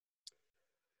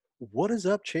What is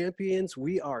up, champions?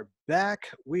 We are back.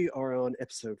 We are on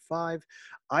episode 5.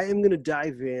 I am going to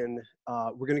dive in.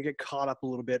 We're going to get caught up a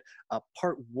little bit.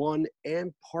 Part 1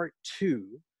 and part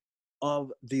 2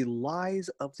 of the lies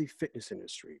of the fitness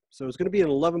industry. So it's going to be an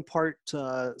 11-part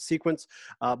sequence,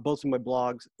 both in my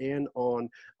blogs and on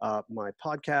my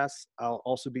podcasts. I'll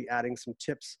also be adding some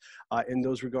tips in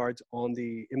those regards on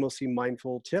the MOC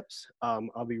Mindful Tips.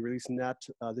 I'll be releasing that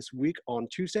this week on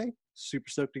Tuesday. Super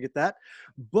stoked to get that.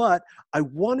 But I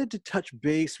wanted to touch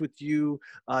base with you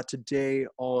today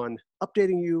on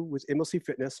updating you with MOC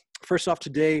Fitness. First off,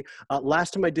 today,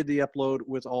 last time I did the upload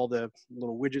with all the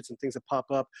little widgets and things that pop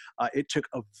up, it took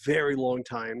a very long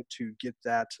time to get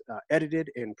that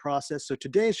edited and processed. So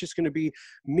today it's just going to be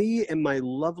me and my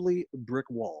lovely brick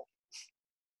wall.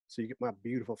 So you get my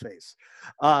beautiful face.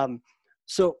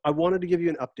 So I wanted to give you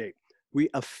an update. We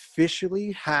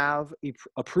officially have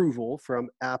approval from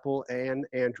Apple and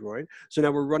Android. So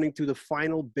now we're running through the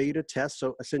final beta test.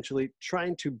 So essentially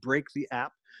trying to break the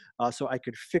app so I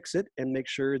could fix it and make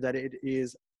sure that it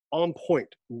is on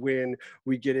point when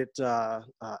we get it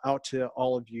out to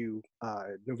all of you.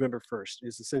 November 1st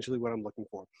is essentially what I'm looking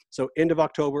for. So end of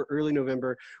October, early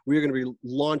November, we are going to be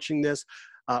launching this.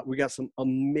 We got some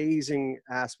amazing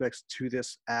aspects to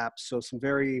this app. So some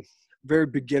very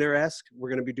beginner-esque. We're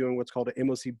going to be doing what's called an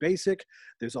MOC Basic.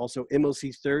 There's also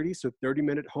MOC 30, so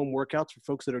 30-minute home workouts for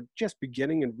folks that are just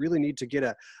beginning and really need to get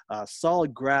a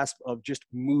solid grasp of just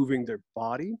moving their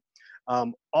body.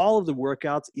 All of the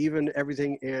workouts, even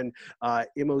everything in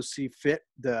MOC Fit,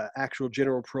 the actual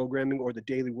general programming or the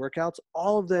daily workouts,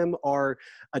 all of them are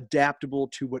adaptable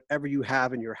to whatever you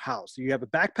have in your house. So you have a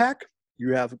backpack,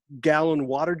 you have gallon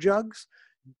water jugs.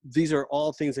 These are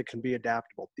all things that can be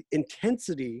adaptable. The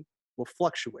intensity will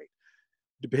fluctuate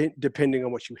depending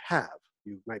on what you have.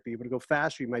 You might be able to go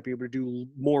faster. You might be able to do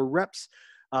more reps.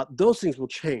 Those things will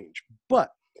change, but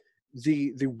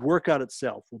the workout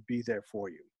itself will be there for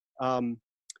you.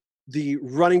 The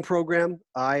running program,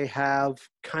 I have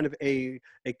kind of a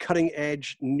cutting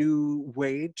edge new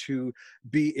way to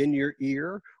be in your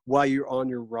ear while you're on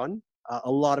your run.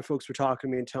 A lot of folks were talking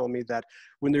to me and telling me that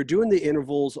when they're doing the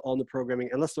intervals on the programming,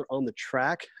 unless they're on the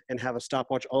track and have a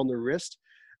stopwatch on their wrist,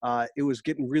 it was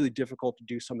getting really difficult to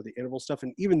do some of the interval stuff.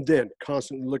 And even then,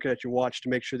 constantly looking at your watch to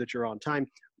make sure that you're on time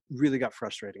really got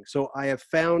frustrating. So I have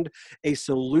found a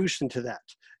solution to that,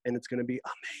 and it's going to be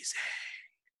amazing.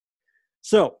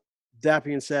 So that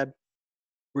being said,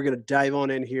 we're going to dive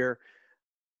on in here.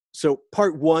 So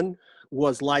part 1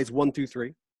 was lies 1 through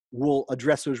 3. We'll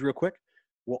address those real quick.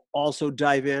 We'll also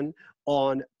dive in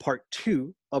on part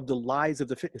 2 of the lies of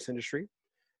the fitness industry.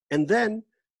 And then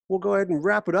we'll go ahead and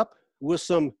wrap it up with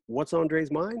some what's on Dre's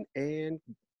mind and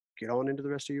get on into the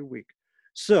rest of your week.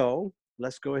 So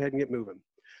let's go ahead and get moving.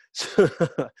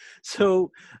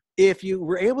 So if you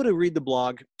were able to read the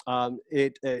blog,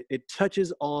 it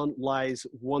touches on lies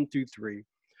 1 through 3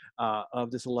 of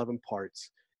this 11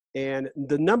 parts. And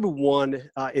the number 1,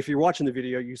 if you're watching the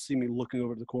video, you see me looking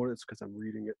over the corner. It's because I'm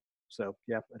reading it. So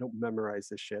yeah, I don't memorize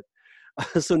this shit.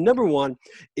 So number 1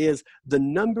 is the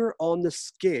number on the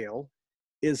scale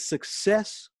is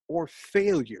success or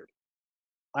failure.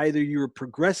 Either you are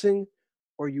progressing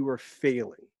or you are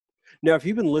failing. Now, if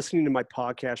you've been listening to my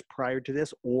podcast prior to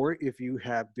this, or if you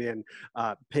have been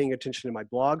paying attention to my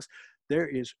blogs, there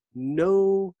is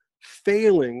no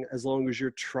failing as long as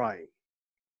you're trying.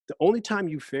 The only time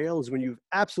you fail is when you've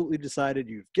absolutely decided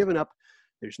you've given up,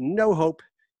 there's no hope,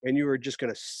 and you are just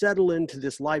going to settle into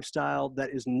this lifestyle that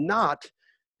is not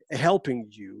helping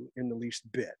you in the least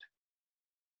bit.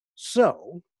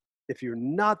 So, if you're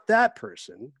not that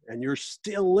person and you're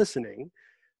still listening,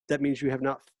 that means you have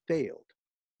not failed.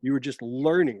 You are just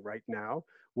learning right now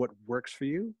what works for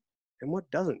you and what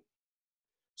doesn't.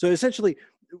 So essentially,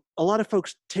 a lot of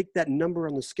folks take that number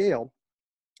on the scale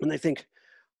and they think,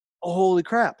 oh, holy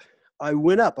crap, I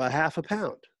went up a half a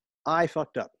pound. I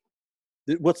fucked up.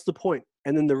 What's the point?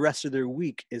 And then the rest of their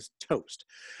week is toast.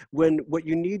 When what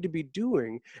you need to be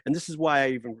doing, and this is why I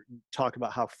even talk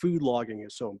about how food logging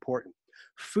is so important.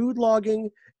 Food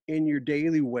logging in your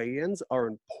daily weigh-ins are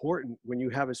important when you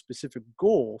have a specific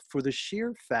goal for the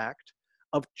sheer fact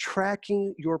of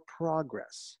tracking your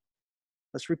progress.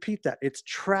 Let's repeat that. It's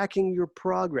tracking your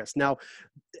progress. Now,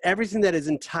 everything that is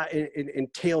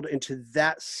entailed into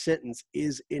that sentence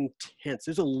is intense.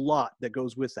 There's a lot that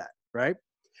goes with that, right?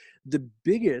 The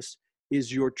biggest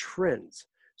is your trends.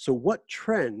 So what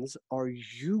trends are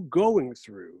you going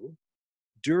through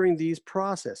during these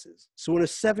processes? So in a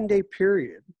 7-day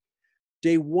period,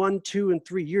 day 1, 2, and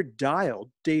 3, you're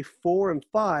dialed. Day 4 and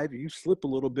 5, you slip a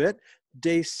little bit.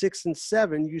 Day 6 and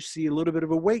 7, you see a little bit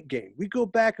of a weight gain. We go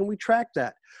back and we track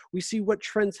that. We see what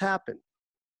trends happen.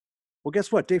 Well,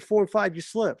 guess what? Day 4 and 5, you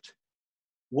slipped.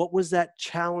 What was that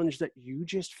challenge that you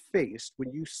just faced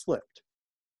when you slipped?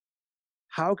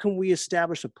 How can we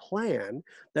establish a plan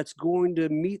that's going to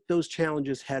meet those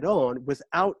challenges head on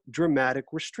without dramatic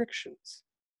restrictions?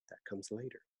 That comes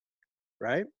later,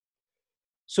 right?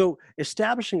 So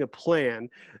establishing a plan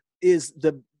is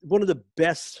one of the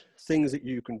best things that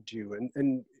you can do.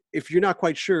 And if you're not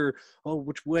quite sure, oh,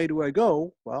 which way do I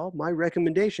go? Well, my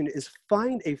recommendation is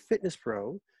find a fitness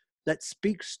pro that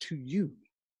speaks to you.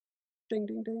 Ding,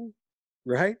 ding, ding,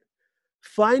 right?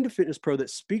 Find a fitness pro that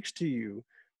speaks to you,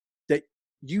 that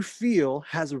you feel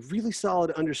has a really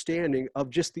solid understanding of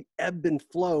just the ebb and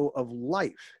flow of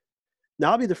life.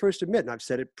 Now, I'll be the first to admit, and I've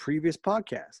said it previous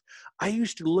podcasts, I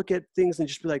used to look at things and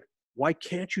just be like, why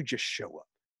can't you just show up?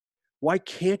 Why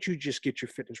can't you just get your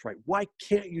fitness right? Why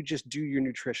can't you just do your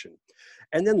nutrition?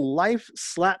 And then life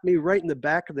slapped me right in the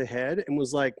back of the head and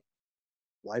was like,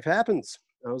 life happens.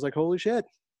 I was like, holy shit.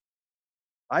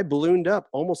 I ballooned up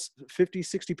almost 50,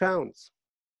 60 pounds.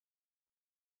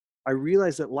 I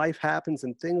realized that life happens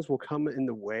and things will come in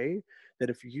the way that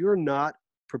if you're not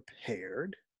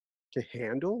prepared to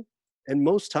handle, and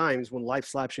most times when life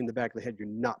slaps you in the back of the head, you're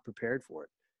not prepared for it.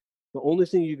 The only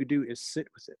thing you could do is sit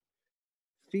with it,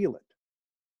 feel it,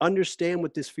 understand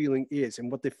what this feeling is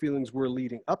and what the feelings were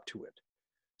leading up to it,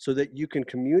 so that you can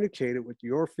communicate it with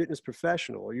your fitness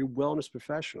professional or your wellness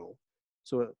professional,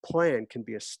 so a plan can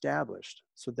be established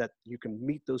so that you can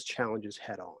meet those challenges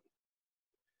head on.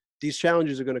 These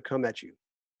challenges are going to come at you.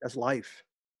 That's life.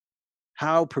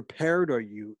 How prepared are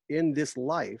you in this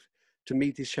life to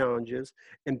meet these challenges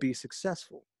and be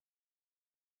successful?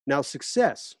 Now,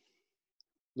 success,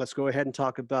 let's go ahead and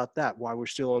talk about that while we're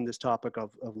still on this topic of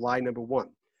lie number 1.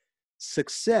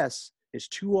 Success is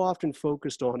too often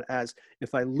focused on as,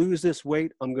 if I lose this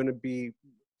weight,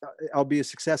 I'll be a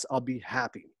success, I'll be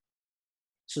happy.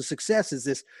 So success is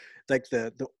this, like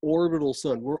the orbital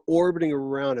sun. We're orbiting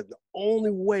around it. The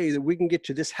only way that we can get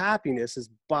to this happiness is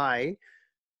by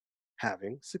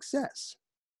having success,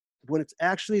 when it's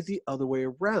actually the other way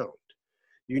around.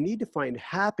 You need to find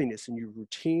happiness in your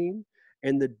routine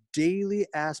and the daily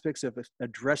aspects of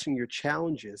addressing your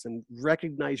challenges and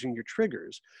recognizing your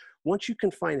triggers. Once you can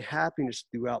find happiness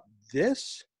throughout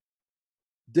this,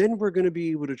 then we're going to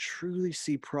be able to truly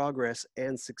see progress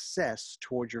and success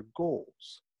towards your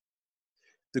goals.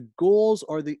 The goals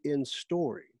are the end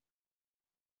story.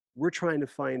 We're trying to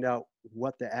find out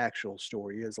what the actual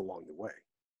story is along the way.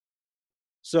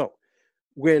 So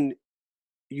when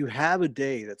you have a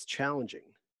day that's challenging,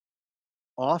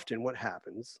 often what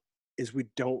happens is we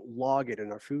don't log it in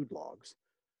our food logs,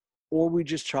 or we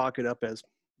just chalk it up as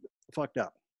fucked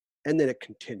up. And then it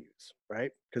continues,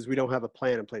 right? Because we don't have a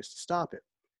plan in place to stop it.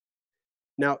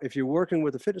 Now, if you're working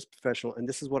with a fitness professional, and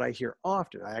this is what I hear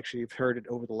often, I actually have heard it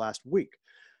over the last week,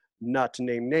 not to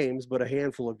name names, but a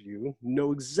handful of you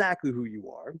know exactly who you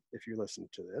are if you listen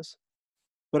to this.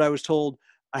 But I was told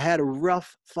I had a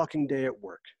rough fucking day at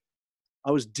work.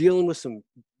 I was dealing with some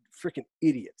freaking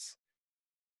idiots.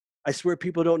 I swear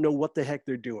people don't know what the heck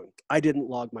they're doing. I didn't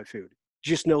log my food.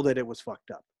 Just know that it was fucked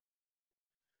up.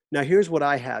 Now, here's what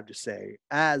I have to say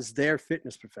as their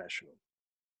fitness professional.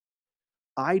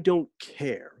 I don't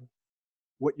care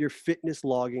what your fitness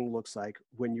logging looks like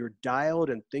when you're dialed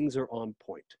and things are on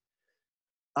point.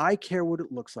 I care what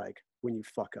it looks like when you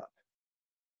fuck up.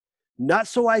 Not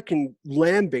so I can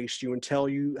lambaste you and tell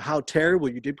you how terrible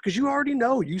you did, because you already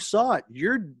know, you saw it.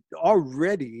 You're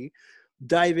already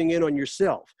diving in on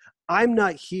yourself. I'm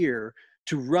not here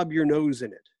to rub your nose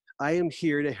in it. I am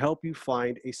here to help you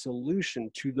find a solution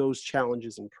to those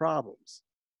challenges and problems.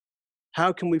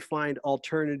 How can we find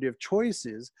alternative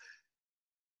choices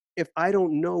if I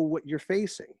don't know what you're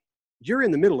facing? You're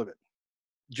in the middle of it.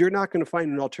 You're not going to find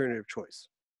an alternative choice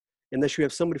unless you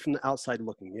have somebody from the outside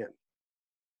looking in.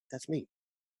 That's me,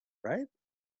 right?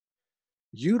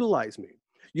 Utilize me.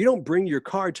 You don't bring your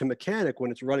car to mechanic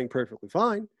when it's running perfectly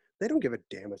fine. They don't give a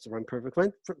damn if it's running perfectly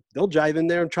fine. They'll jive in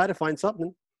there and try to find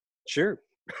something. Sure,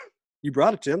 you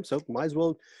brought it to them, so might as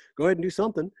well go ahead and do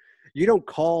something. You don't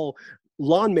call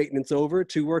lawn maintenance over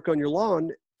to work on your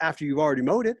lawn after you've already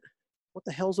mowed it. What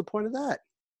the hell's the point of that?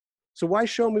 So why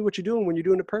show me what you're doing when you're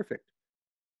doing it perfect?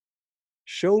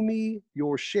 Show me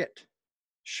your shit.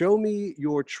 Show me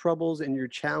your troubles and your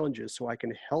challenges so I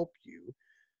can help you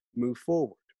move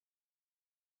forward.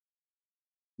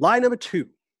 Lie number 2.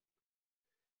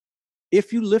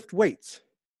 If you lift weights,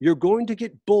 you're going to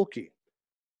get bulky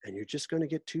and you're just going to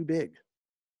get too big.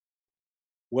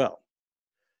 Well,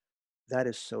 that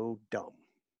is so dumb.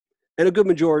 And a good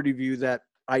majority of you that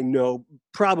I know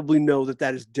probably know that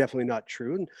that is definitely not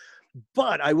true.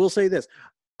 But I will say this.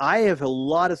 I have a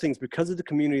lot of things because of the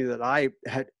community that I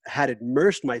had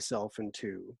immersed myself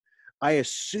into. I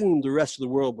assumed the rest of the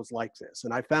world was like this.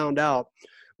 And I found out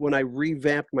when I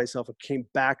revamped myself and came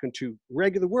back into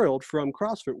regular world from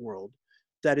CrossFit world,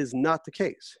 that is not the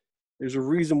case. There's a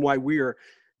reason why we are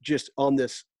just on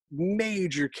this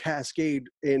major cascade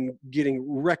in getting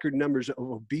record numbers of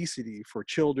obesity for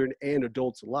children and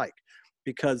adults alike,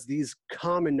 because these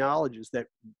common knowledges that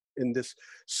in this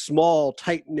small,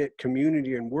 tight-knit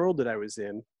community and world that I was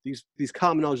in, these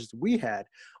common knowledges that we had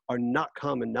are not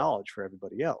common knowledge for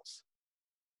everybody else.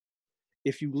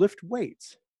 If you lift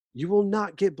weights, you will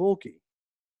not get bulky.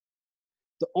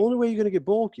 The only way you're going to get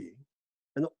bulky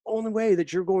and the only way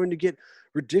that you're going to get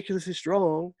ridiculously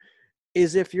strong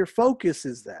is if your focus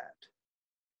is that.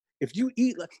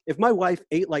 If my wife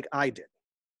ate like I did,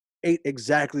 ate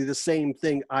exactly the same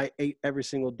thing I ate every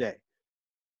single day,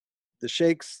 the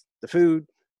shakes, the food,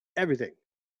 everything,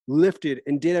 lifted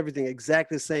and did everything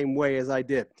exactly the same way as I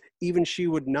did, even she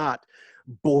would not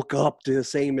bulk up to the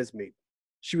same as me.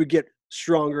 She would get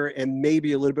stronger and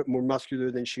maybe a little bit more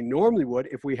muscular than she normally would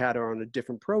if we had her on a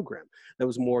different program that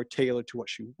was more tailored to what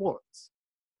she wants.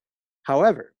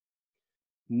 However,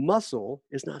 muscle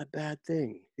is not a bad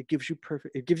thing. It gives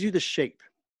you the shape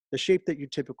that you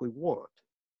typically want.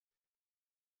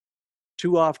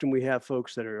 Too often we have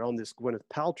folks that are on this Gwyneth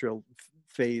Paltrow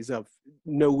phase of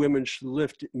no women should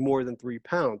lift more than 3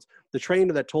 pounds. The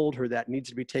trainer that told her that needs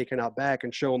to be taken out back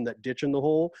and show them that ditch in the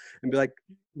hole and be like,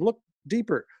 look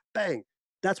deeper, bang.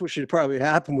 That's what should probably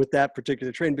happen with that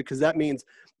particular train, because that means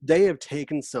they have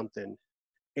taken something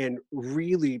and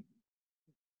really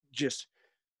just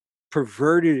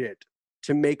perverted it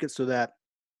to make it so that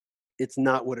it's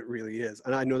not what it really is.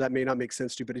 And I know that may not make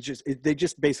sense to you, but they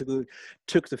just basically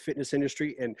took the fitness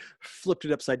industry and flipped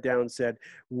it upside down and said,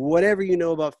 whatever you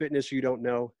know about fitness, you don't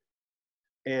know.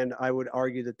 And I would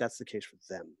argue that that's the case for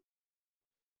them.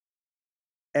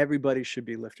 Everybody should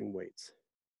be lifting weights.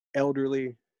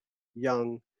 Elderly,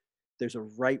 young, there's a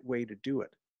right way to do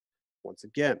it. Once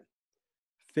again,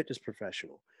 fitness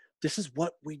professional. This is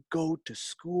what we go to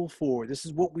school for. This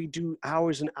is what we do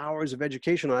hours and hours of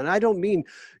education on. And I don't mean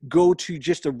go to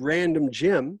just a random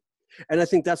gym. And I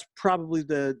think that's probably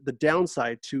the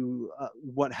downside to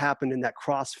what happened in that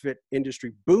CrossFit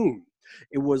industry boom.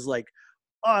 It was like,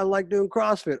 oh, I like doing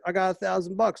CrossFit. I got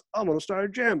 $1,000. I'm going to start a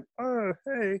gym. Oh,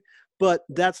 hey. But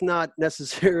that's not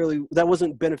necessarily, that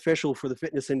wasn't beneficial for the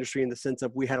fitness industry in the sense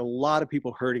of we had a lot of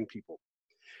people hurting people.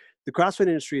 The CrossFit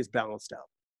industry is balanced out.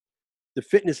 The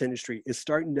fitness industry is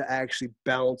starting to actually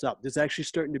balance out. There's actually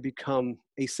starting to become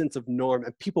a sense of norm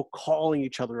and people calling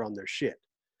each other on their shit.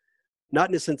 Not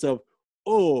in the sense of,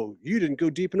 oh, you didn't go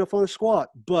deep enough on a squat,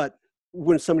 but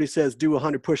when somebody says do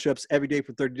 100 push-ups every day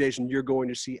for 30 days and you're going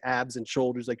to see abs and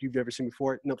shoulders like you've never seen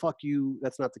before, no, fuck you,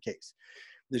 that's not the case.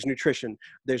 There's nutrition,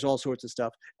 there's all sorts of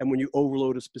stuff. And when you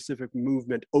overload a specific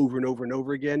movement over and over and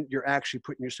over again, you're actually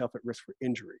putting yourself at risk for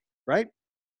injury, right?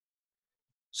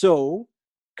 So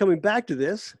coming back to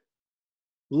this,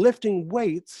 lifting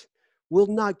weights will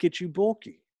not get you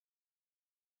bulky.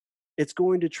 It's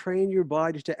going to train your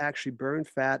body to actually burn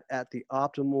fat at the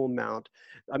optimal amount.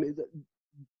 I mean,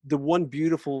 the one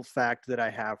beautiful fact that I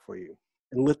have for you,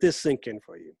 and let this sink in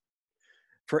for you,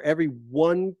 for every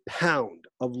 1 pound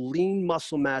of lean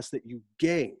muscle mass that you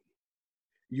gain,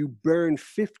 you burn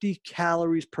 50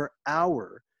 calories per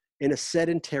hour in a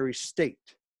sedentary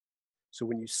state. So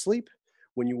when you sleep,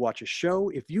 when you watch a show,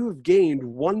 if you have gained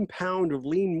 1 pound of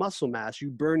lean muscle mass, you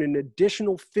burn an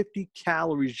additional 50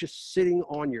 calories just sitting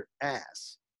on your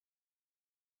ass.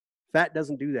 Fat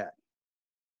doesn't do that.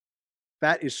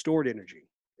 Fat is stored energy.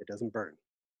 It doesn't burn.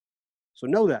 So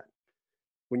know that.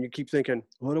 When you keep thinking,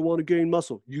 oh, I don't want to gain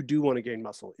muscle, you do want to gain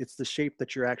muscle. It's the shape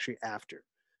that you're actually after.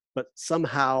 But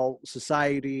somehow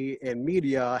society and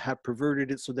media have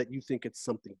perverted it so that you think it's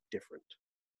something different.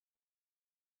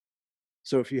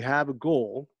 So if you have a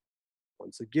goal,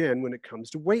 once again, when it comes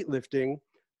to weightlifting,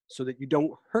 so that you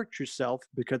don't hurt yourself,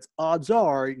 because odds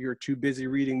are you're too busy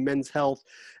reading Men's Health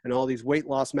and all these weight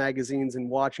loss magazines and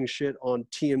watching shit on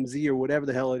TMZ or whatever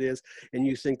the hell it is, and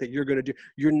you think that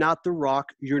you're not The Rock,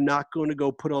 you're not going to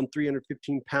go put on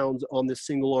 315 pounds on this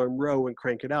single arm row and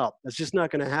crank it out. That's just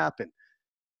not going to happen.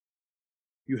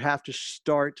 You have to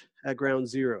start at ground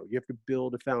zero. You have to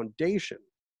build a foundation.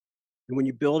 And when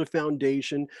you build a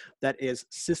foundation that is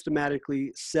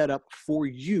systematically set up for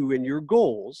you and your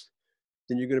goals,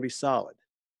 then you're going to be solid.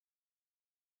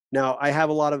 Now, I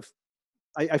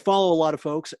follow a lot of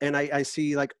folks and I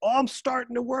see like, oh, I'm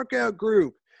starting a workout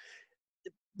group.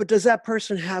 But does that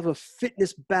person have a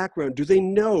fitness background? Do they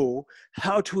know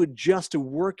how to adjust a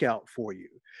workout for you?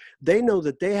 They know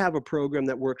that they have a program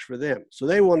that works for them. So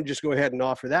they want to just go ahead and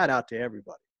offer that out to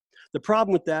everybody. The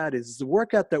problem with that is the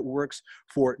workout that works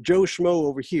for Joe Schmo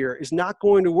over here is not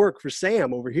going to work for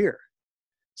Sam over here.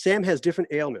 Sam has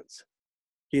different ailments.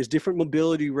 He has different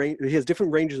mobility range. He has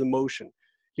different ranges of motion.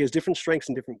 He has different strengths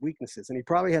and different weaknesses. And he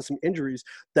probably has some injuries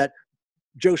that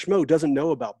Joe Schmo doesn't know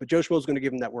about, but Joe Schmo is going to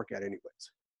give him that workout anyways.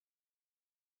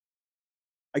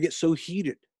 I get so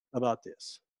heated about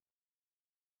this.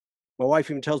 My wife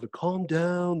even tells me, calm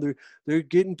down. They're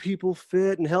getting people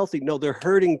fit and healthy. No, they're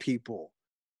hurting people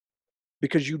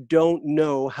because you don't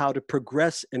know how to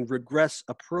progress and regress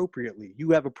appropriately.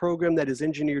 You have a program that is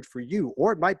engineered for you,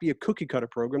 or it might be a cookie cutter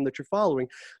program that you're following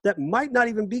that might not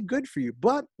even be good for you,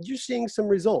 but you're seeing some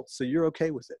results, so you're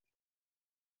okay with it.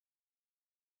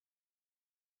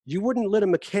 You wouldn't let a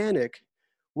mechanic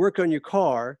work on your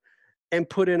car and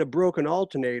put in a broken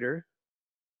alternator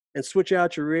and switch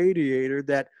out your radiator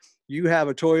that you have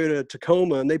a Toyota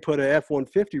Tacoma and they put a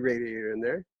F-150 radiator in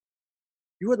there.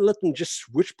 You wouldn't let them just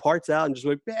switch parts out and just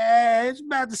like, it's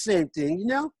about the same thing, you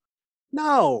know?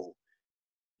 No.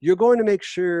 You're going to make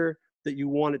sure that you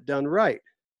want it done right.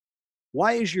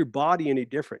 Why is your body any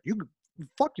different? You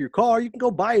fuck your car. You can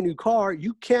go buy a new car.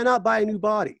 You cannot buy a new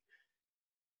body.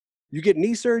 You get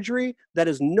knee surgery, that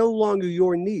is no longer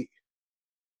your knee.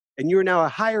 And you're now a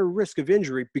higher risk of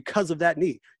injury because of that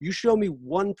knee. You show me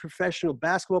one professional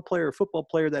basketball player or football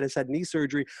player that has had knee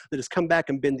surgery that has come back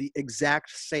and been the exact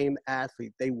same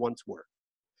athlete they once were.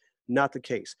 Not the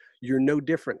case. You're no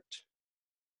different.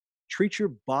 Treat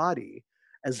your body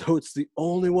as though it's the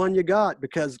only one you got,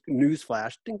 because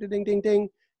newsflash, ding, ding, ding, ding, ding,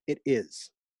 it is.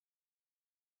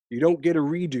 You don't get a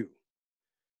redo.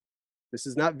 This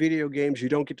is not video games. You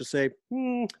don't get to say,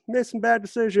 made some bad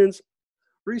decisions,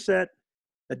 reset.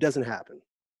 That doesn't happen,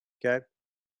 okay?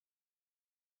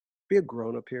 Be a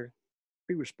grown-up here.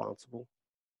 Be responsible.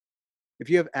 If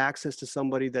you have access to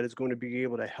somebody that is going to be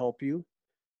able to help you,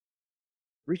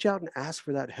 reach out and ask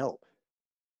for that help.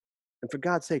 And for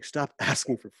God's sake, stop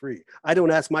asking for free. I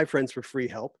don't ask my friends for free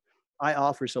help. I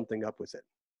offer something up with it.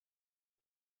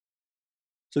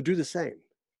 So do the same.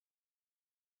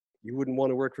 You wouldn't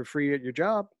want to work for free at your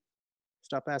job.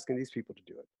 Stop asking these people to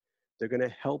do it. They're going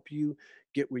to help you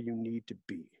get where you need to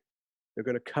be. They're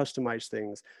going to customize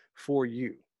things for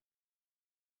you.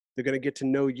 They're going to get to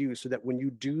know you so that when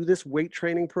you do this weight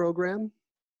training program,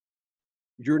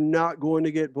 you're not going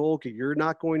to get bulky. You're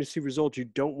not going to see results you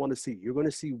don't want to see. You're going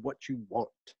to see what you want.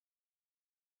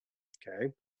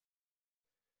 Okay?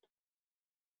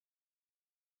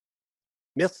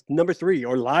 Myth number 3,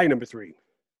 or lie number 3.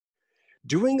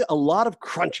 Doing a lot of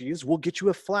crunchies will get you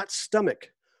a flat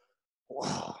stomach.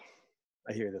 Wow.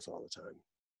 I hear this all the time.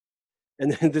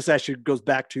 And then this actually goes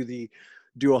back to the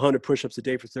do 100 push-ups a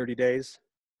day for 30 days.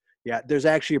 Yeah, there's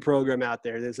actually a program out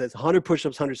there that says 100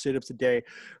 push-ups, 100 sit-ups a day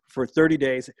for 30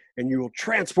 days, and you will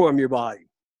transform your body.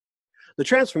 The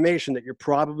transformation that you're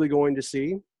probably going to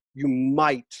see, you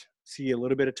might see a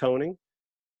little bit of toning.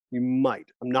 You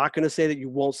might. I'm not going to say that you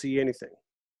won't see anything.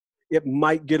 It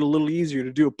might get a little easier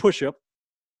to do a push-up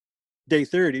day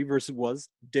 30 versus it was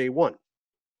day 1.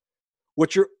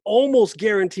 What you're almost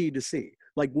guaranteed to see,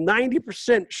 like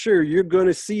 90% sure you're going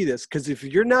to see this, because if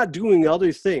you're not doing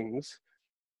other things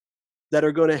that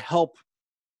are going to help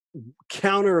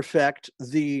counter effect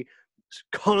the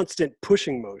constant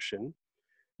pushing motion,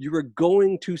 you are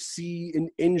going to see an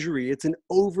injury. It's an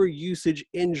overusage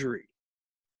injury.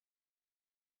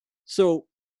 So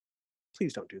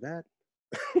please don't do that.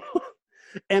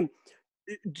 And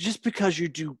just because you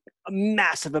do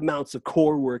massive amounts of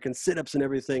core work and sit-ups and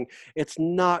everything, it's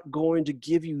not going to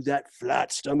give you that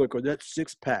flat stomach or that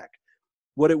six-pack.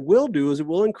 What it will do is it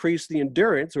will increase the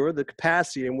endurance or the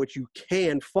capacity in which you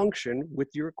can function with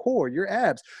your core, your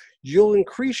abs. You'll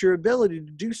increase your ability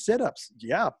to do sit-ups.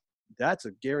 Yeah, that's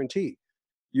a guarantee.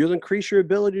 You'll increase your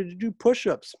ability to do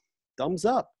push-ups. Thumbs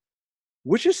up,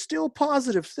 which is still a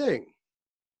positive thing.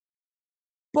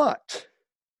 But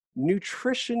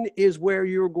nutrition is where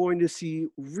you're going to see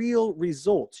real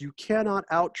results. You cannot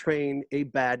out-train a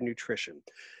bad nutrition.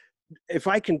 If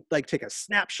I can take a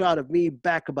snapshot of me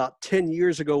back about 10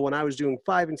 years ago when I was doing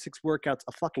 5 and 6 workouts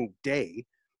a fucking day,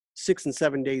 6 and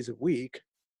 7 days a week,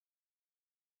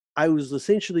 I was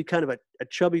essentially kind of a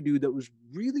chubby dude that was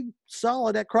really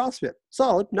solid at CrossFit.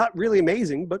 Solid, not really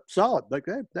amazing, but solid. Like,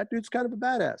 hey, that dude's kind of a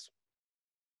badass.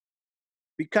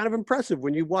 Be kind of impressive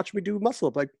when you watch me do muscle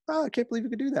up. Like, oh, I can't believe you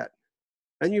could do that.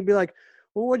 And you'd be like,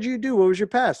 well, what'd you do? What was your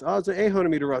past? Oh, I was an 800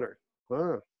 meter runner.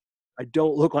 Oh, I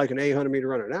don't look like an 800 meter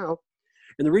runner now.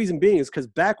 And the reason being is because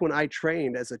back when I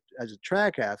trained as a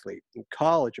track athlete in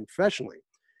college and professionally,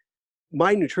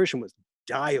 my nutrition was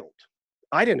dialed.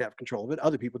 I didn't have control of it.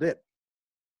 Other people did.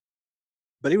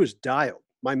 But it was dialed.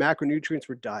 My macronutrients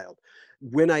were dialed.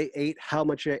 When I ate, how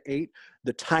much I ate,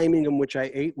 the timing in which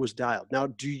I ate was dialed. Now,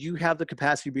 do you have the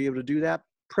capacity to be able to do that?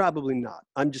 Probably not.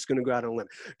 I'm just going to go out on a limb.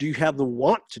 Do you have the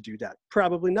want to do that?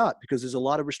 Probably not, because there's a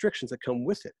lot of restrictions that come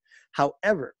with it.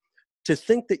 However, to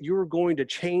think that you're going to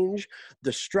change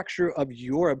the structure of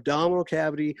your abdominal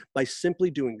cavity by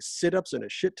simply doing sit-ups and a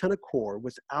shit ton of core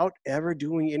without ever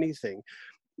doing anything,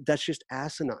 that's just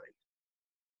asinine.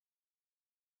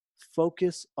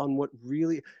 Focus on what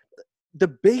really, the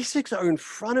basics are in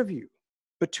front of you.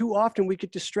 But too often we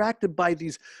get distracted by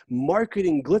these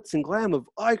marketing glitz and glam of,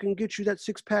 I can get you that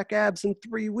 6-pack abs in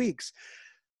 3 weeks.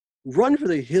 Run for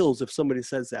the hills if somebody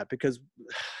says that, because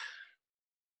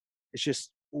it's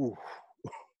just, ooh,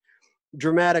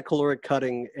 dramatic caloric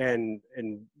cutting and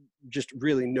just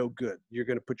really no good. You're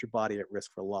going to put your body at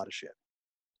risk for a lot of shit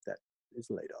that is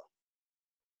laid off.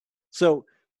 So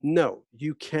no,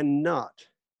 you cannot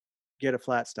get a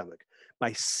flat stomach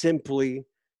by simply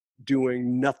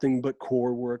doing nothing but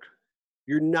core work.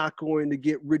 You're not going to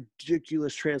get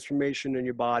ridiculous transformation in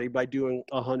your body by doing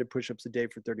 100 push-ups a day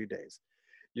for 30 days.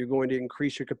 You're going to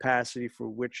increase your capacity for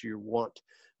which you want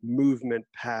movement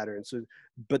patterns. So,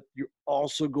 but you're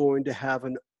also going to have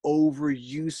an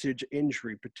overusage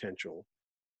injury potential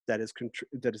that is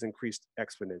increased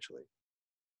exponentially.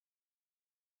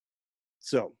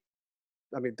 So,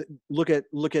 I mean, look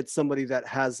at somebody that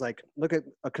has look at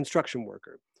a construction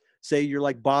worker. Say you're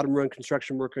like bottom run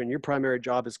construction worker and your primary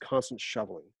job is constant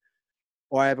shoveling.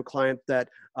 Or I have a client that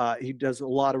he does a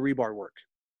lot of rebar work.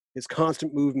 His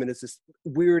constant movement is this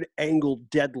weird angled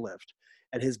deadlift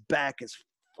and his back is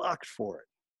fucked for it.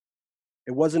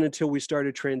 It wasn't until we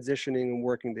started transitioning and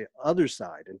working the other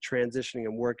side and transitioning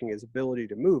and working his ability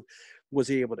to move was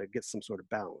he able to get some sort of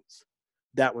balance.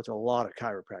 That was a lot of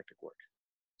chiropractic work.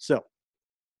 So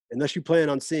unless you plan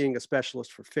on seeing a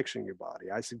specialist for fixing your body,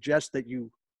 I suggest that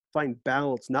you find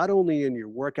balance not only in your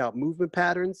workout movement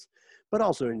patterns, but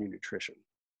also in your nutrition.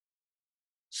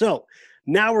 So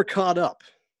now we're caught up.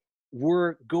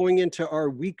 We're going into our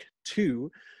week 2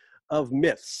 of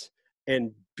myths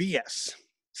and BS.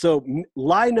 So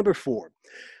lie number 4,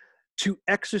 to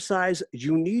exercise,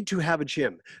 you need to have a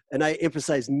gym. And I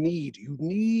emphasize need,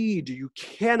 you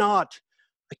cannot,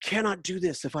 I cannot do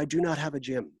this if I do not have a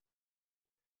gym.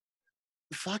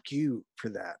 Fuck you for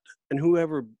that. And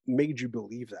whoever made you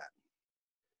believe that.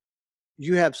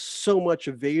 You have so much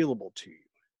available to you.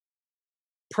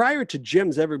 Prior to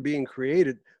gyms ever being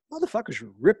created, motherfuckers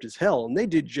were ripped as hell, and they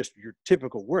did just your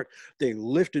typical work. They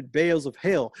lifted bales of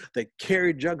hail, they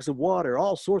carried jugs of water,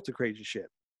 all sorts of crazy shit.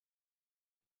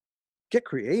 Get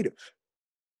creative.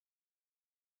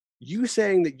 You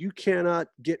saying that you cannot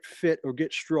get fit or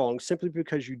get strong simply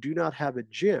because you do not have a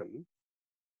gym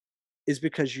is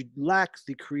because you lack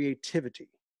the creativity.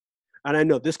 And I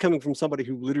know this coming from somebody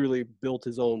who literally built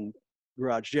his own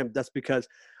garage gym, that's because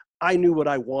I knew what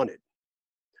I wanted.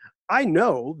 I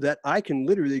know that I can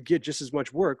literally get just as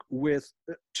much work with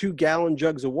 2-gallon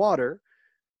jugs of water,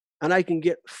 and I can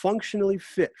get functionally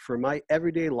fit for my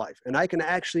everyday life. And I can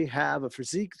actually have a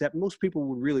physique that most people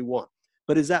would really want.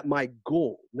 But is that my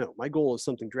goal? No, my goal is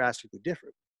something drastically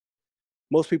different.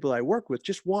 Most people I work with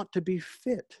just want to be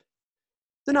fit.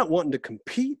 They're not wanting to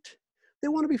compete. They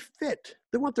want to be fit.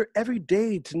 They want their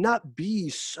everyday to not be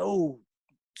so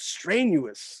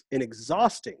strenuous and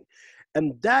exhausting.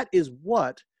 And that is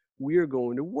what we're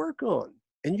going to work on.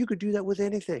 And you could do that with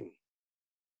anything.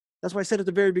 That's why I said at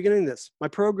the very beginning of this, my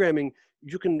programming,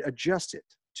 you can adjust it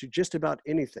to just about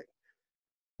anything.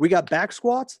 We got back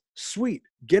squats? Sweet.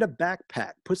 Get a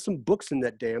backpack. Put some books in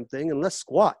that damn thing and let's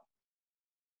squat.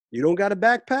 You don't got a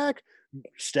backpack?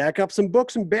 Stack up some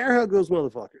books and bear hug those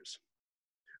motherfuckers.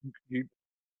 You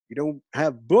don't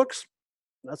have books?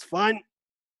 That's fine.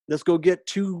 Let's go get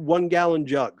 2 1-gallon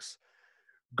jugs.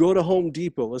 Go to Home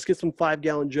Depot. Let's get some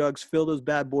 5-gallon jugs, fill those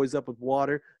bad boys up with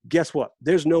water. Guess what?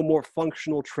 There's no more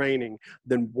functional training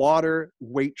than water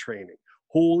weight training.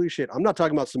 Holy shit. I'm not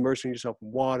talking about submersing yourself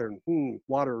in water and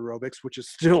water aerobics, which is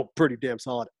still pretty damn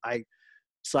solid. I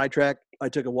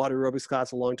took a water aerobics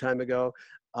class a long time ago.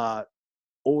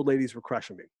 Old ladies were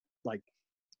crushing me. Like,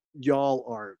 y'all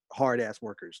are hard ass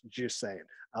workers. Just saying.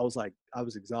 I was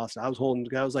exhausted. I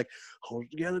was like, hold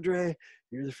it together, Dre.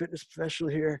 You're the fitness professional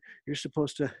here. You're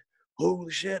supposed to,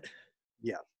 holy shit.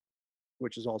 Yeah.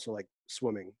 Which is also like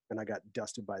swimming. And I got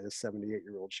dusted by this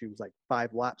 78-year-old. She was like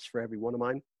 5 laps for every one of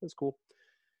mine. That's cool.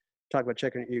 Talk about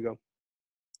checking your ego.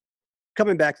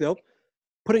 Coming back though,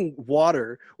 putting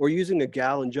water or using a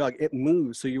gallon jug, it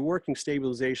moves. So you're working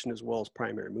stabilization as well as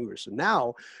primary movers. So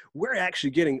now we're actually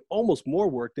getting almost more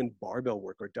work than barbell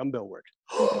work or dumbbell work.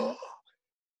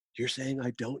 You're saying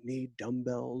I don't need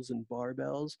dumbbells and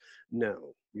barbells?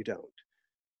 No, you don't.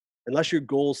 Unless your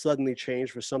goals suddenly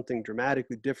change for something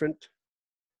dramatically different,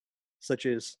 such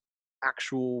as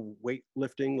actual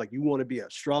weightlifting, like you want to be a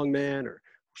strong man or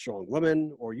strong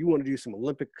woman, or you want to do some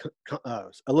Olympic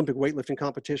weightlifting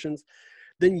competitions,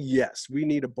 then yes, we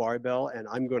need a barbell, and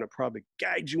I'm going to probably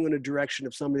guide you in a direction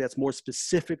of somebody that's more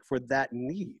specific for that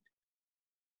need.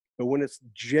 But when it's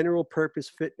general purpose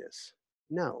fitness,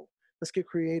 no, let's get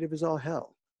creative as all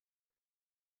hell.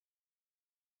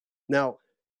 Now,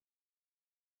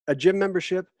 a gym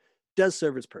membership does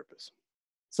serve its purpose.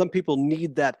 Some people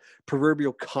need that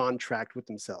proverbial contract with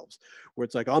themselves where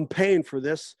it's like, I'm paying for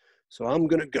this, so I'm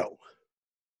going to go.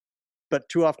 But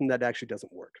too often that actually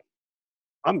doesn't work.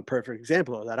 I'm a perfect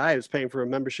example of that. I was paying for a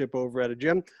membership over at a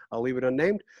gym. I'll leave it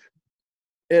unnamed.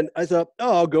 And I thought,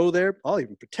 oh, I'll go there. I'll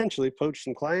even potentially poach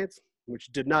some clients, which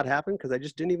did not happen because I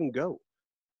just didn't even go.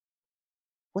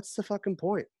 What's the fucking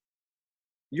point?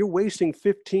 You're wasting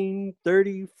 $15,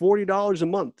 $30, $40 a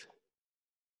month.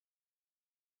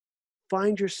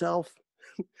 Find yourself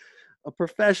a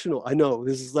professional. I know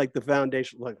this is like the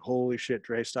foundation, like, holy shit,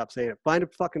 Dre, stop saying it. Find a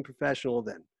fucking professional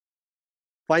then.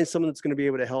 Find someone that's going to be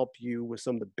able to help you with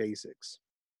some of the basics.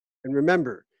 And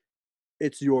remember,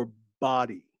 it's your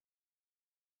body,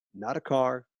 not a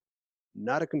car,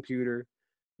 not a computer,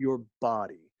 your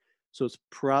body. So it's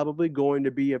probably going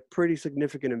to be a pretty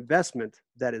significant investment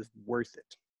that is worth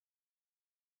it.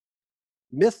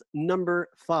 Myth number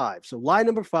 5. So lie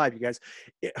number 5, you guys.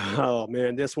 Oh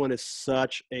man, this one is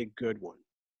such a good one.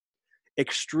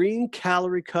 Extreme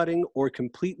calorie cutting or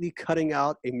completely cutting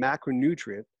out a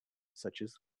macronutrient, such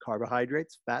as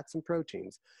carbohydrates, fats, and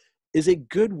proteins, is a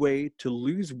good way to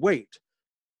lose weight.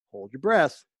 Hold your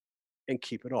breath and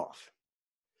keep it off.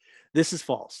 This is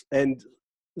false. And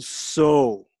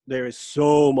so there is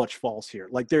so much false here.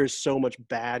 Like there is so much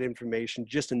bad information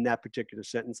just in that particular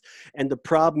sentence. And the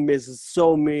problem is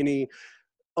so many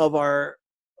of our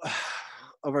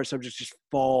subjects just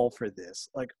fall for this.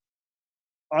 Like,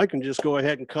 I can just go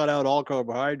ahead and cut out all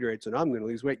carbohydrates and I'm going to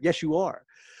lose weight. Yes, you are.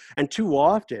 And too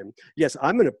often, yes,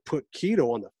 I'm going to put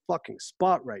keto on the fucking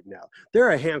spot right now. There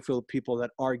are a handful of people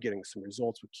that are getting some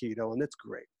results with keto, and that's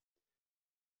great.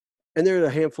 And there are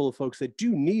a handful of folks that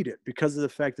do need it because of the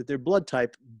fact that their blood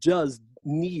type does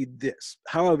need this.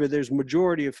 However, there's a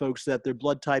majority of folks that their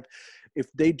blood type,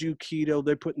 if they do keto,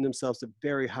 they're putting themselves at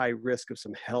very high risk of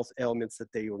some health ailments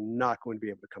that they are not going to be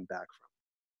able to come back from.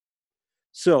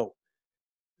 So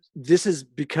this is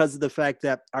because of the fact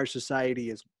that our society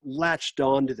is latched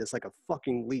onto this like a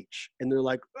fucking leech. And they're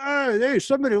like, oh, hey,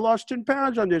 somebody lost 10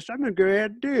 pounds on this. I'm going to go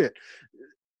ahead and do it.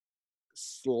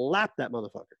 Slap that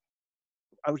motherfucker.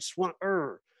 I would just want,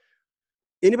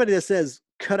 anybody that says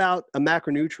cut out a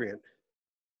macronutrient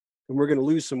and we're going to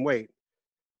lose some weight.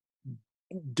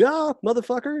 Duh,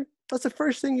 motherfucker. That's the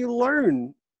first thing you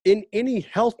learn in any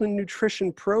health and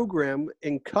nutrition program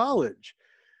in college.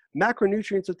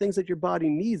 Macronutrients are things that your body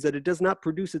needs that it does not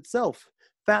produce itself.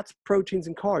 Fats, proteins,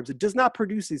 and carbs. It does not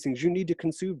produce these things. You need to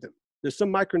consume them. There's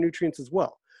some micronutrients as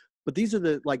well. But these are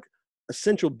the like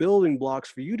essential building blocks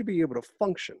for you to be able to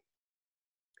function.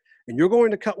 And you're going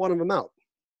to cut one of them out,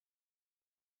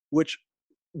 which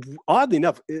oddly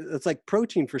enough, it's like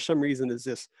protein for some reason is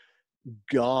this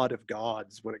god of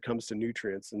gods when it comes to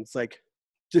nutrients. And it's like,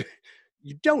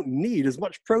 you don't need as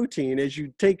much protein as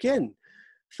you take in.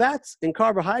 Fats and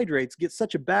carbohydrates get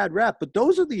such a bad rap, but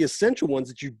those are the essential ones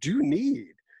that you do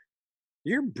need.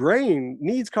 Your brain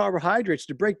needs carbohydrates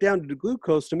to break down to the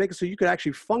glucose to make it so you can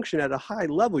actually function at a high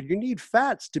level. You need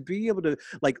fats to be able to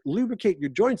like lubricate your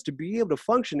joints to be able to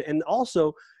function. And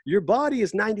also your body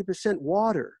is 90%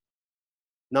 water.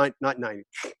 Not 90,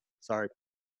 sorry,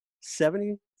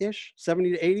 70-ish,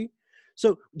 70 to 80.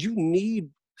 So you need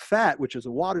fat, which is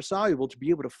a water soluble, to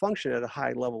be able to function at a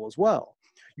high level as well.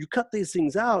 You cut these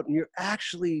things out and you're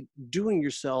actually doing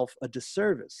yourself a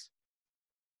disservice.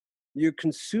 You're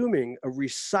consuming a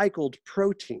recycled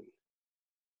protein.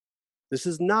 This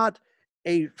is not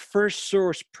a first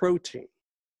source protein.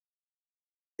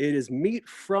 It is meat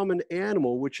from an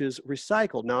animal, which is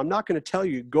recycled. Now, I'm not going to tell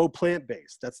you go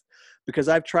plant-based. That's because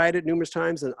I've tried it numerous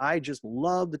times and I just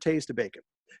love the taste of bacon.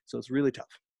 So it's really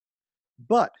tough.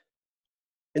 But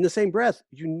in the same breath,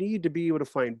 you need to be able to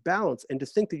find balance, and to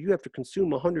think that you have to consume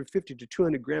 150 to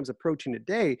 200 grams of protein a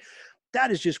day,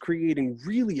 that is just creating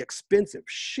really expensive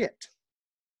shit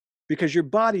because your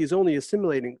body is only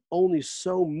assimilating only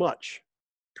so much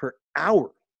per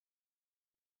hour.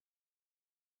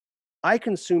 I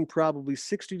consume probably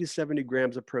 60 to 70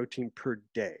 grams of protein per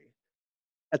day.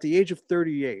 At the age of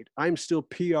 38, I'm still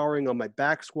PRing on my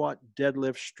back squat,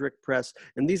 deadlift, strict press,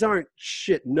 and these aren't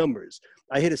shit numbers.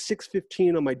 I hit a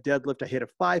 615 on my deadlift. I hit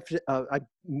a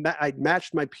I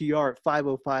matched my PR at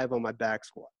 505 on my back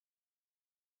squat.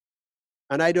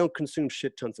 And I don't consume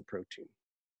shit tons of protein.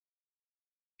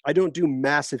 I don't do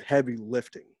massive heavy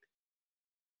lifting.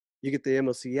 You get the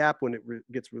MOC app, when it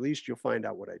gets released, you'll find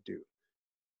out what I do.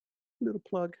 Little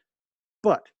plug.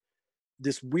 But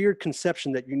this weird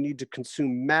conception that you need to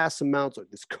consume mass amounts or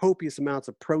this copious amounts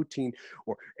of protein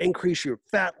or increase your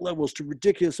fat levels to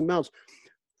ridiculous amounts.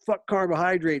 Fuck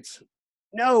carbohydrates.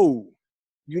 No,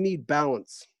 you need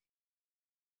balance.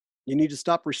 You need to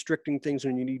stop restricting things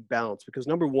and you need balance, because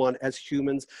number one, as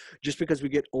humans, just because we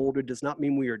get older does not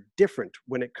mean we are different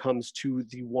when it comes to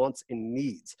the wants and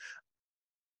needs.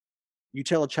 You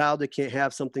tell a child they can't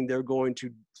have something, they're going to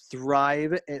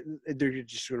thrive and they're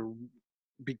just going to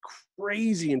be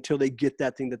crazy until they get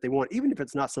that thing that they want, even if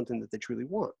it's not something that they truly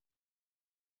want.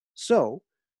 So,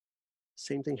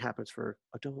 same thing happens for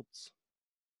adults.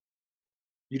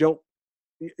 You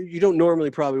don't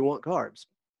normally probably want carbs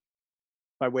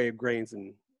by way of grains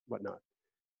and whatnot.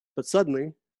 But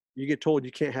suddenly, you get told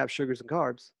you can't have sugars and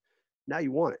carbs. Now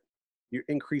you want it. You're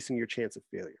increasing your chance of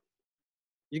failure.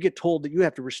 You get told that you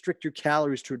have to restrict your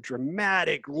calories to a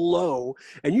dramatic low,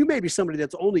 and you may be somebody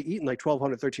that's only eating like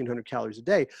 1,200, 1,300 calories a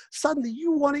day. Suddenly,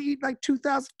 you want to eat like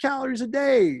 2,000 calories a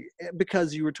day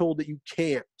because you were told that you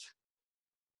can't.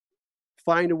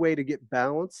 Find a way to get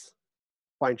balance,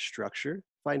 find structure,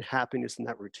 find happiness in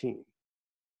that routine.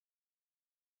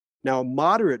 Now, a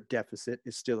moderate deficit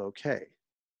is still okay.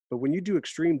 But when you do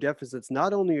extreme deficits,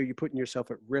 not only are you putting yourself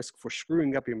at risk for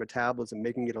screwing up your metabolism,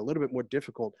 making it a little bit more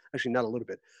difficult, actually not a little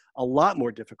bit, a lot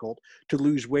more difficult to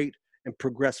lose weight and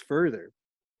progress further.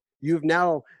 You've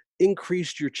now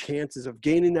increased your chances of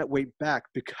gaining that weight back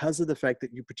because of the fact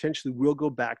that you potentially will go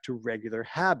back to regular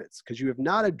habits, because you have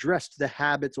not addressed the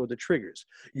habits or the triggers.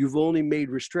 You've only made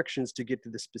restrictions to get to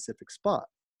the specific spot.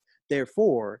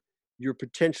 Therefore, your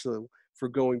potential for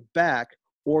going back,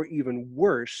 or even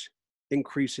worse,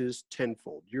 increases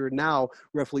tenfold. You're now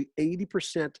roughly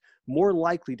 80% more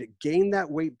likely to gain that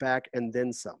weight back and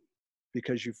then some,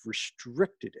 because you've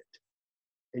restricted it.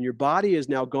 And your body has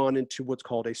now gone into what's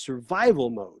called a survival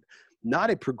mode, not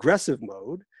a progressive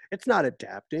mode. It's not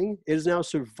adapting. It is now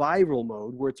survival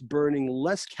mode, where it's burning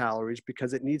less calories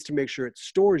because it needs to make sure it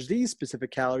stores these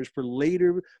specific calories for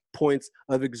later points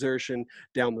of exertion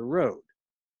down the road.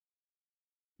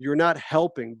 You're not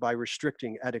helping by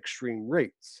restricting at extreme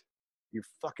rates. You're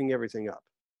fucking everything up.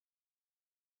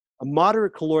 A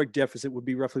moderate caloric deficit would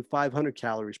be roughly 500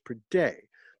 calories per day.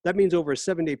 That means over a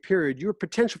 7-day period, your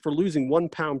potential for losing 1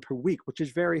 pound per week, which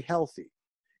is very healthy.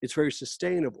 It's very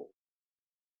sustainable.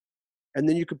 And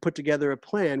then you could put together a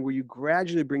plan where you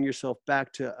gradually bring yourself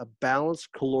back to a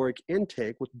balanced caloric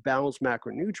intake with balanced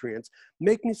macronutrients,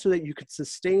 making it so that you could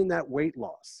sustain that weight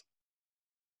loss.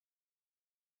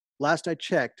 Last I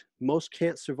checked, most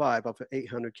can't survive off of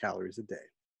 800 calories a day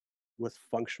with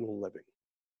functional living.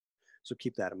 So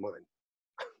keep that in mind.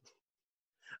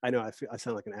 I know I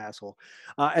sound like an asshole.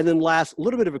 And then last, a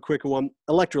little bit of a quicker one,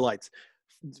 electrolytes.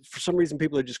 For some reason,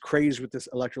 people are just crazed with this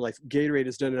electrolytes. Gatorade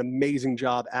has done an amazing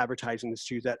job advertising this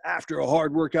to you, that after a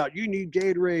hard workout, you need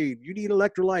Gatorade, you need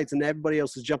electrolytes, and everybody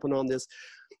else is jumping on this.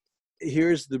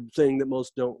 Here's the thing that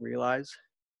most don't realize.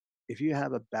 If you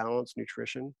have a balanced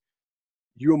nutrition,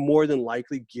 you're more than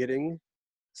likely getting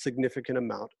significant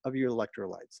amount of your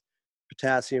electrolytes.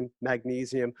 Potassium,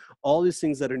 magnesium, all these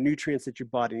things that are nutrients that your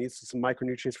body needs, some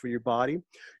micronutrients for your body.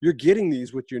 You're getting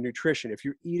these with your nutrition if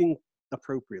you're eating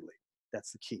appropriately.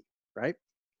 That's the key, right?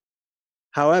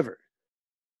 However,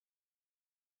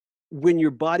 when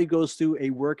your body goes through a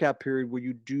workout period where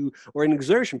you do, or an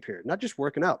exertion period, not just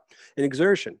working out, an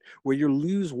exertion where you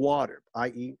lose water,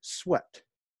 i.e. sweat,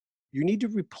 you need to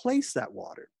replace that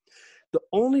water. The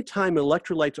only time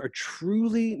electrolytes are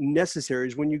truly necessary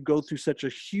is when you go through such a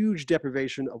huge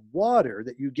deprivation of water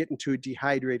that you get into a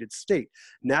dehydrated state.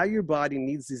 Now your body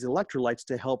needs these electrolytes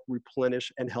to help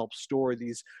replenish and help store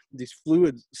these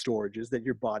fluid storages that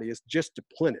your body has just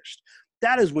deplenished.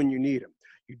 That is when you need them.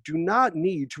 You do not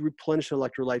need to replenish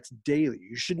electrolytes daily.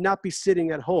 You should not be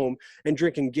sitting at home and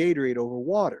drinking Gatorade over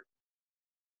water.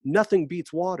 Nothing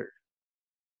beats water.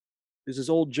 There's this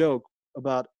old joke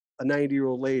about a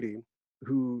 90-year-old lady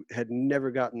who had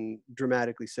never gotten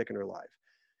dramatically sick in her life.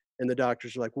 And the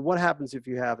doctors are like, well, what happens if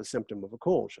you have a symptom of a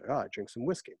cold? She's like, oh, I drink some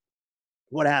whiskey.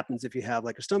 What happens if you have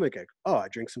like a stomach ache? Oh, I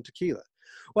drink some tequila.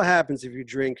 What happens if you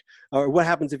drink, or what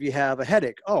happens if you have a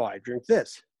headache? Oh, I drink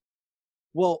this.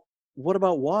 Well, What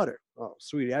about water? Oh,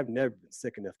 sweetie, I've never been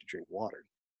sick enough to drink water.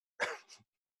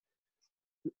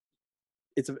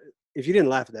 It's a, if you didn't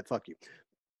laugh at that, fuck you.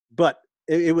 But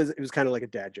it was kind of like a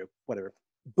dad joke, whatever.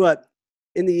 But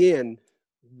in the end,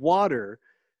 water,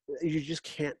 you just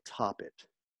can't top it.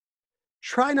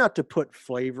 Try not to put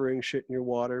flavoring shit in your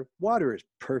water. Water is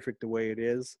perfect the way it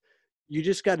is. You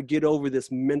just got to get over this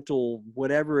mental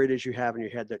whatever it is you have in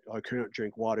your head that, oh, I can't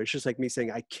drink water. It's just like me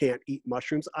saying I can't eat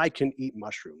mushrooms. I can eat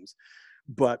mushrooms,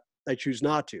 but I choose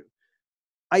not to.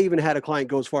 I even had a client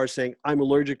go as far as saying I'm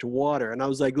allergic to water, and I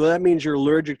was like, well, that means you're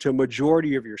allergic to a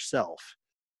majority of yourself.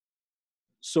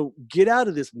 So get out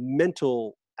of this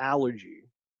mental allergy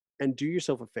and do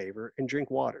yourself a favor and drink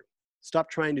water. Stop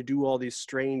trying to do all these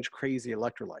strange, crazy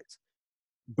electrolytes.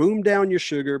 Boom down your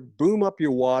sugar, boom up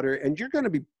your water, and you're going to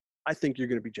be, I think you're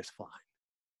going to be just fine.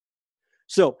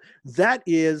 So that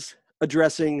is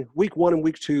addressing week 1 and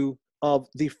week 2 of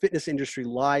the fitness industry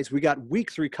lies. We got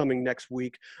week 3 coming next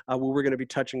week, where we're going to be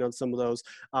touching on some of those.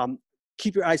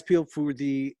 Keep your eyes peeled for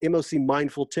the MOC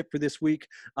Mindful tip for this week.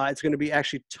 It's going to be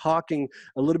actually talking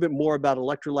a little bit more about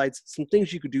electrolytes, some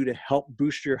things you could do to help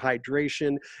boost your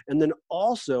hydration, and then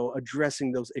also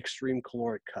addressing those extreme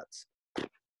caloric cuts.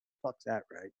 Fuck's that,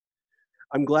 right?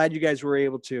 I'm glad you guys were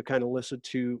able to kind of listen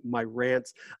to my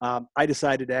rants. I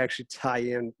decided to actually tie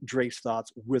in Drake's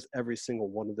thoughts with every single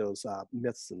one of those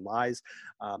myths and lies.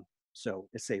 So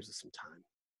it saves us some time.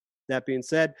 That being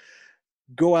said,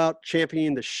 go out,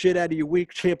 champion the shit out of your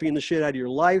week, champion the shit out of your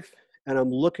life. And I'm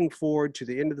looking forward to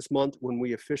the end of this month when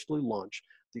we officially launch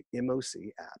the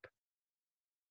MOC app.